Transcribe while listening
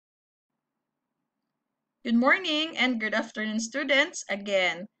Good morning and good afternoon, students.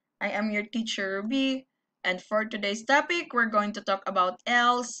 Again, I am your teacher, Ruby, and for today's topic, we're going to talk about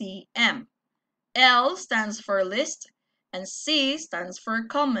LCM. L stands for list, and C stands for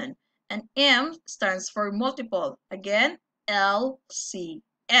common, and M stands for multiple. Again, LCM.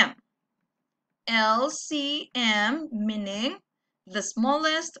 LCM meaning the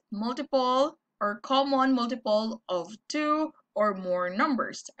smallest multiple or common multiple of two or more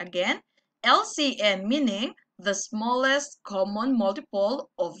numbers. Again, LCM meaning the smallest common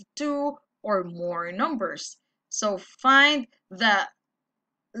multiple of two or more numbers. So find the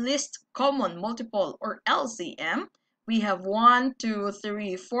least common multiple or LCM. We have 1, 2,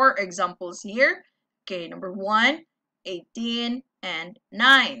 3, 4 examples here. Okay, number 1, 18 and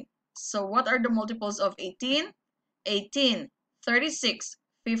 9. So what are the multiples of 18? 18, 36,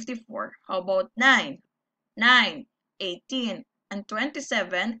 54. How about 9? 9, 18, and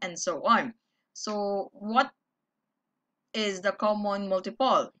 27, and so on. So what is the common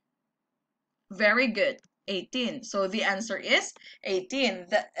multiple? Very good. 18. So the answer is 18.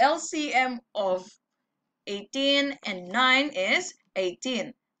 The LCM of 18 and 9 is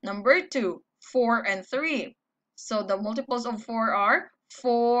 18. Number 2, 4 and 3. So the multiples of 4 are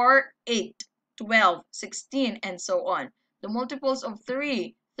 4, 8, 12, 16, and so on. The multiples of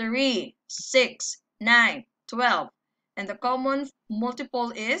 3, 3, 6, 9, 12. And the common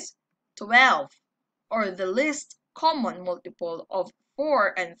multiple is 12. Or the least common multiple of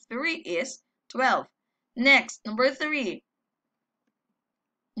 4 and 3 is 12. Next, number 3.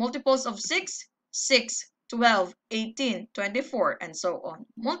 Multiples of 6, 6, 12, 18, 24, and so on.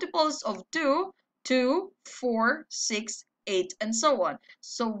 Multiples of 2, 2, 4, 6, 8, and so on.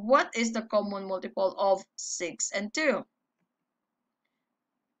 So what is the common multiple of 6 and 2?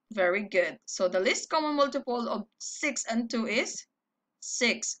 Very good. So the least common multiple of 6 and 2 is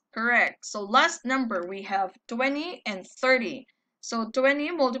 6. Correct. So last number, we have 20 and 30. So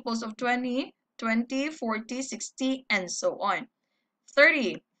 20 multiples of 20, 20, 40, 60, and so on.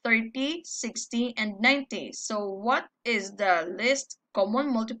 30, 30, 60, and 90. So what is the least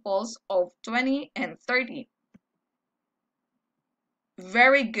common multiples of 20 and 30?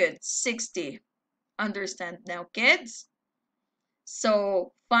 Very good, 60. Understand now, kids?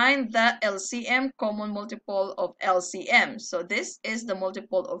 So find the LCM, common multiple of LCM. So this is the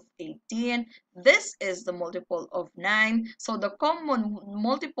multiple of 18. This is the multiple of 9. So the common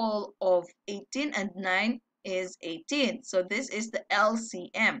multiple of 18 and 9 is 18. So this is the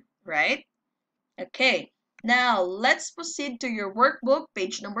LCM, right? Okay, now let's proceed to your workbook,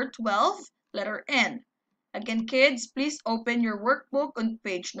 page number 12, letter N. Again, kids, please open your workbook on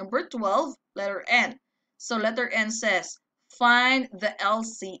page number 12, letter N. So letter N says, find the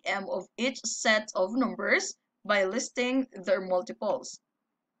LCM of each set of numbers by listing their multiples.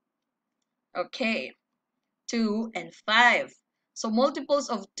 Okay, 2 and 5. So multiples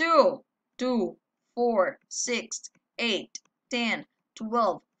of 2, 2, 4, 6, 8, 10,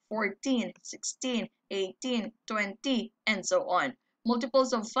 12, 14, 16, 18, 20, and so on.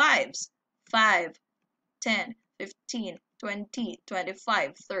 Multiples of 5s, 5, 10, 15, 20,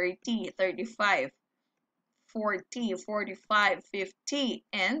 25, 30, 35, 40, 45, 50,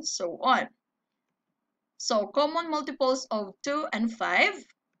 and so on. So common multiples of 2 and 5,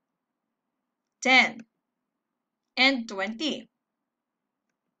 10, and 20.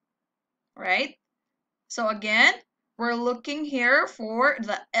 Right? So again, we're looking here for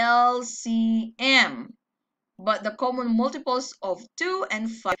the LCM. But the common multiples of 2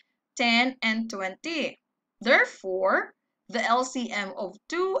 and 5, 10 and 20. Therefore, the LCM of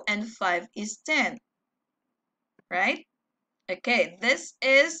 2 and 5 is 10. Right? Okay, this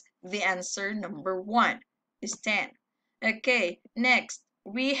is the answer number 1, is 10. Okay, next,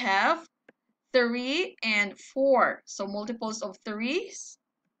 we have 3 and 4. So multiples of 3s,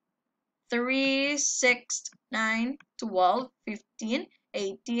 3, 6, 9, 12, 15,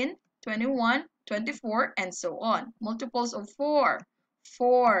 18, 21, 24, and so on. Multiples of 4,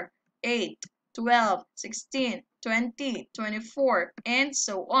 4, 8, 12, 16, 20, 24, and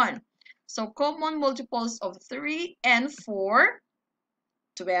so on. So common multiples of 3 and 4,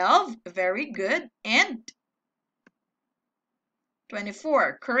 12, very good, and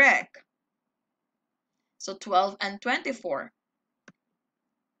 24, correct. So 12 and 24.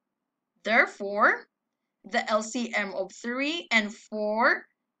 Therefore, the LCM of 3 and 4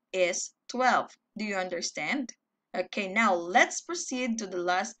 is 12. Do you understand? Okay, now let's proceed to the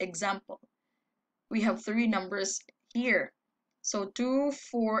last example. We have 3 numbers here. So 2,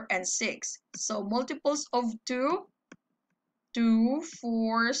 4, and 6. So multiples of 2, 2,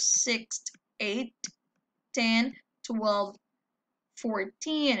 4, 6, 8, 10, 12,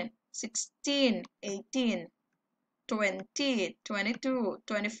 14, 16, 18, 20, 22,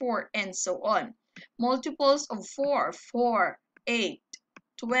 24, and so on. Multiples of 4, 4, 8,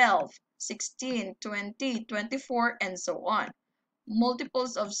 12, 16, 20, 24, and so on.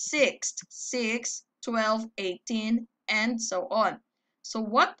 Multiples of 6, 6, 12, 18, and so on. So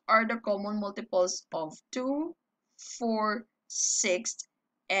what are the common multiples of 2, 4, 6,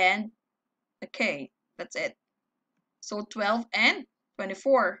 and okay, that's it. So 12 and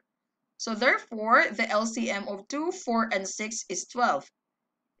 24. So therefore, the LCM of 2, 4, and 6 is 12.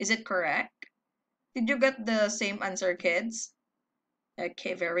 Is it correct? Did you get the same answer, kids?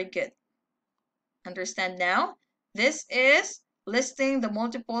 Okay, very good. Understand now? This is listing the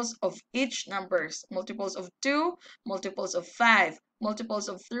multiples of each numbers. Multiples of 2, multiples of 5, multiples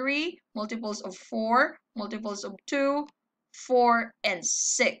of 3, multiples of 4, multiples of 2, 4, and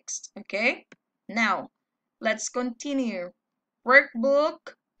 6. Okay? Now, let's continue. Workbook,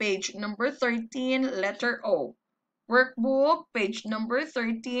 page number 13, letter O. Workbook, page number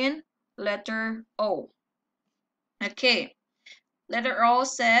 13, letter O. Okay. Letter O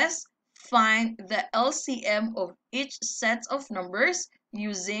says, find the LCM of each set of numbers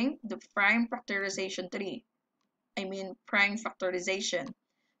using the prime factorization tree. Prime factorization.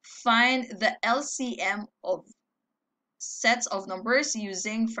 Find the LCM of sets of numbers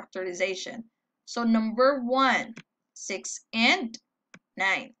using factorization. So number 1, 6 and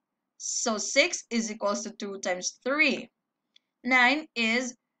 9. So 6 is equals to 2 times 3. 9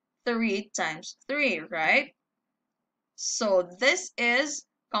 is 3 times 3, right? So this is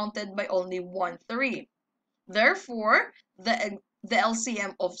counted by only 1 3. Therefore, the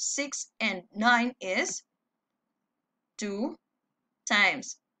LCM of 6 and 9 is 2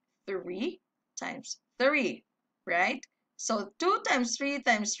 times 3 times 3, right? So 2 times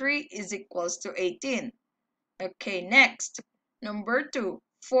 3 is equals to 18. Okay, next, number 2,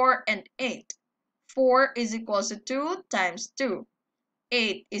 4 and 8. 4 is equals to 2 times 2.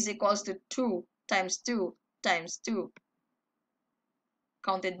 8 is equals to 2 times 2 times 2.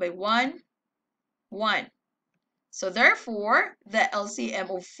 Counted by 1, 1. So therefore, the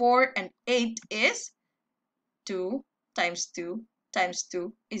LCM of 4 and 8 is 2 times 2 times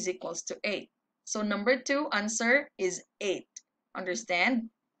 2 is equals to 8. So number 2 answer is 8. Understand?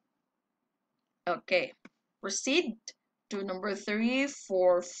 Okay. Proceed to number 3,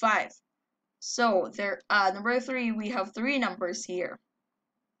 4, 5. So there, number 3, we have 3 numbers here.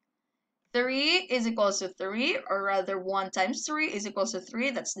 3 is equals to 3, or rather 1 times 3 is equals to 3.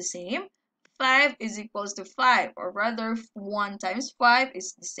 That's the same. 5 is equals to 5, or rather 1 times 5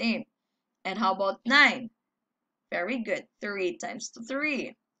 is the same. And how about 9? Very good. 3 times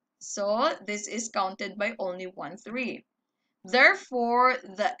 3. So this is counted by only 1 3. Therefore,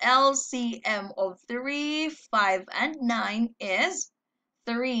 the LCM of 3, 5, and 9 is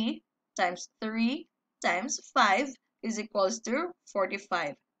 3 times 3 times 5 is equals to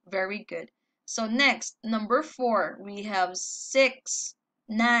 45. Very good. So next, number 4, we have 6,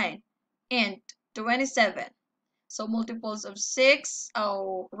 9, and 27. So multiples of 6,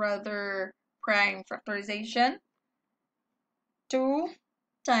 or rather prime factorization, 2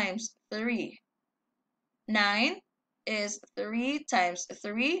 times 3. 9 is 3 times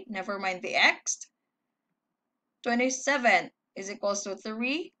 3, never mind the x. 27 is equals to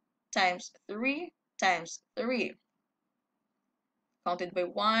 3 times 3 times 3. Counted by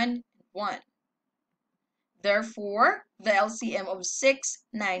 1, 1. Therefore, the LCM of 6,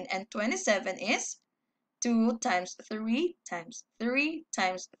 9, and 27 is 2 times 3 times 3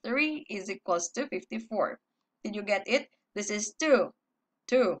 times 3 is equals to 54. Did you get it? This is 2.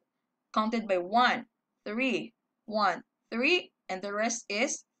 2. Counted by 1, 3, 1, 3, and the rest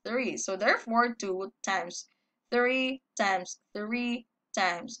is 3. So therefore, 2 times 3 times 3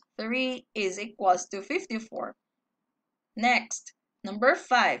 times 3 is equals to 54. Next, number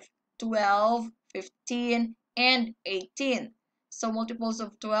 5, 12, 15, and 18. So multiples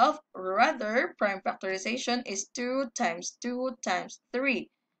of 12, rather, prime factorization is 2 times 2 times 3.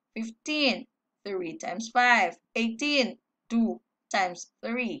 15, 3 times 5. 18, 2 times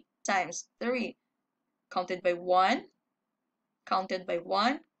 3 times 3. Counted by 1, counted by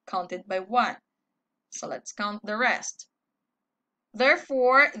 1, counted by 1. So let's count the rest.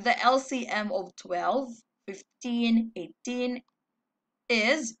 Therefore, the LCM of 12, 15, 18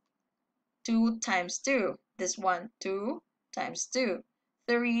 is 2 times 2. This one, 2 times 2.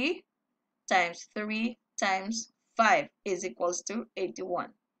 3 times 3 times 5 is equals to 81.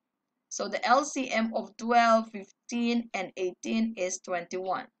 So the LCM of 12, 15, and 18 is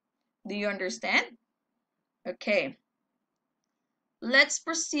 21. Do you understand? Okay. Let's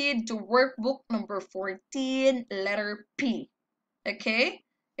proceed to workbook number 14, letter P. Okay?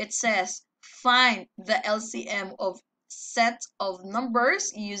 It says find the LCM of set of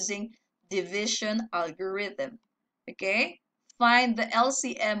numbers using division algorithm. Okay, find the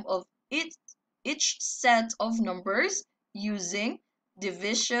LCM of each set of numbers using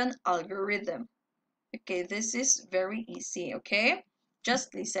division algorithm. Okay, this is very easy. Okay,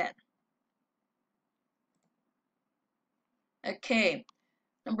 just listen. Okay,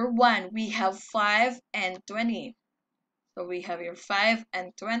 number 1, we have 5 and 20. So we have here 5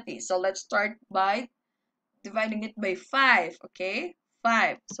 and 20. So let's start by dividing it by 5. Okay,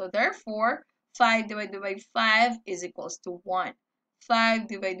 5. So therefore, 5 divided by 5 is equals to 1. 5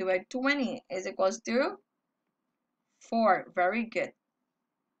 divided by 20 is equals to 4. Very good.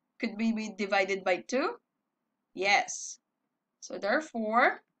 Could we be divided by 2? Yes. So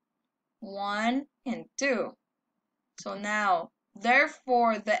therefore, 1 and 2. So now,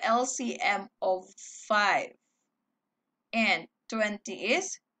 therefore, the LCM of 5 and 20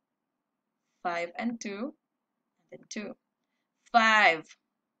 is 5 and 2 and then 2. 5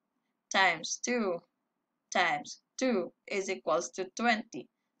 times 2 times 2 is equals to 20.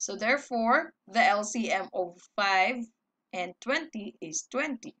 So therefore, the LCM of 5 and 20 is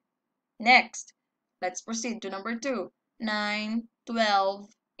 20. Next, let's proceed to number 2. 9, 12,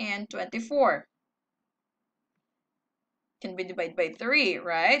 and 24 can be divided by 3,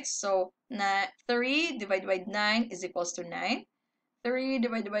 right? So 3 divided by 9 is equals to 9. 3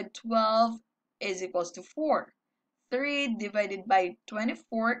 divided by 12 is equals to 4. 3 divided by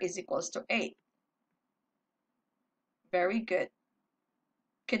 24 is equals to 8. Very good.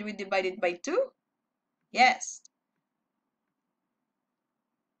 Can we divide it by 2? Yes.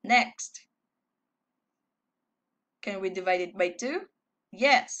 Next. Can we divide it by 2?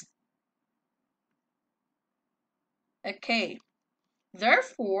 Yes. Okay.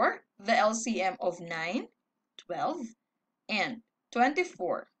 Therefore, the LCM of 9, 12, and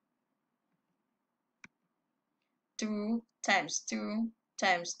 24. 2 times 2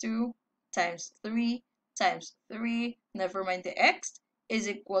 times 2 times 3 times 3, never mind the x, is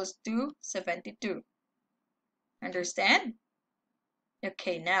equals to 72. Understand?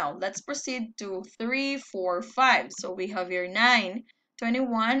 Okay, now let's proceed to 3, 4, 5. So we have here 9,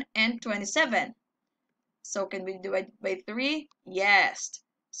 21, and 27. So can we divide by 3? Yes.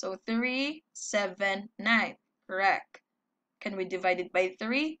 So 3, 7, 9. Correct. Can we divide it by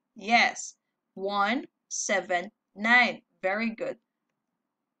 3? Yes. 1, 7, 9. Very good.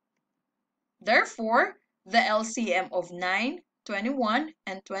 Therefore, the LCM of 9, 21,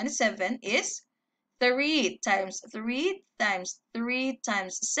 and 27 is 3 times 3 times 3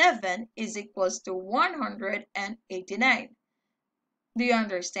 times 7 is equals to 189. Do you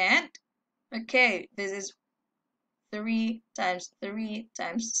understand? Okay, this is 3 times 3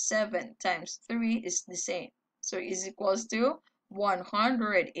 times 7 times 3 is the same. So it is equals to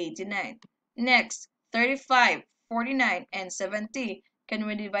 189. Next, 35, 49, and 70. Can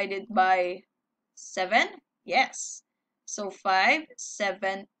we divide it by 7? Yes. So 5,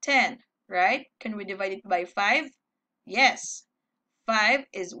 7, 10, right? Can we divide it by 5? Yes. 5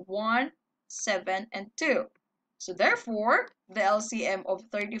 is 1, 7, and 2. So therefore, the LCM of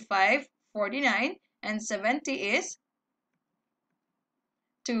 35, 49, and 70 is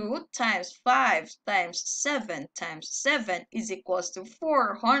 2 times 5 times 7 times 7 is equals to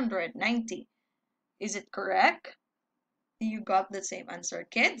 490. Is it correct? You got the same answer,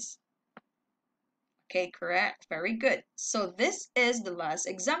 kids? Okay, correct. Very good. So this is the last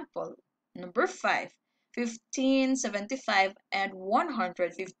example. Number 5. 15, 75, and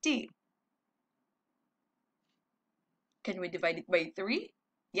 150. Can we divide it by 3?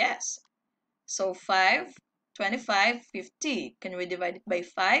 Yes. So 5, 25, 50. Can we divide it by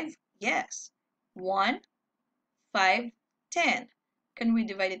 5? Yes. 1, 5, 10. Can we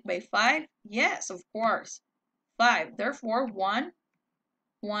divide it by 5? Yes, of course. 5. Therefore, 1,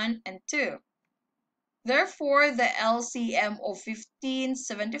 1, and 2. Therefore, the LCM of 15,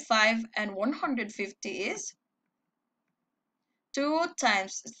 75, and 150 is 2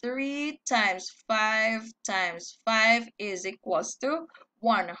 times 3 times 5 times 5 is equals to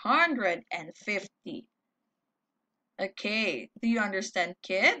 150. Okay, do you understand,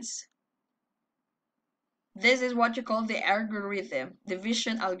 kids? This is what you call the algorithm,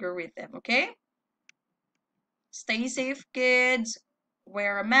 division algorithm, okay? Stay safe, kids.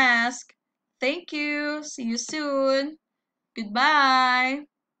 Wear a mask. Thank you. See you soon. Goodbye.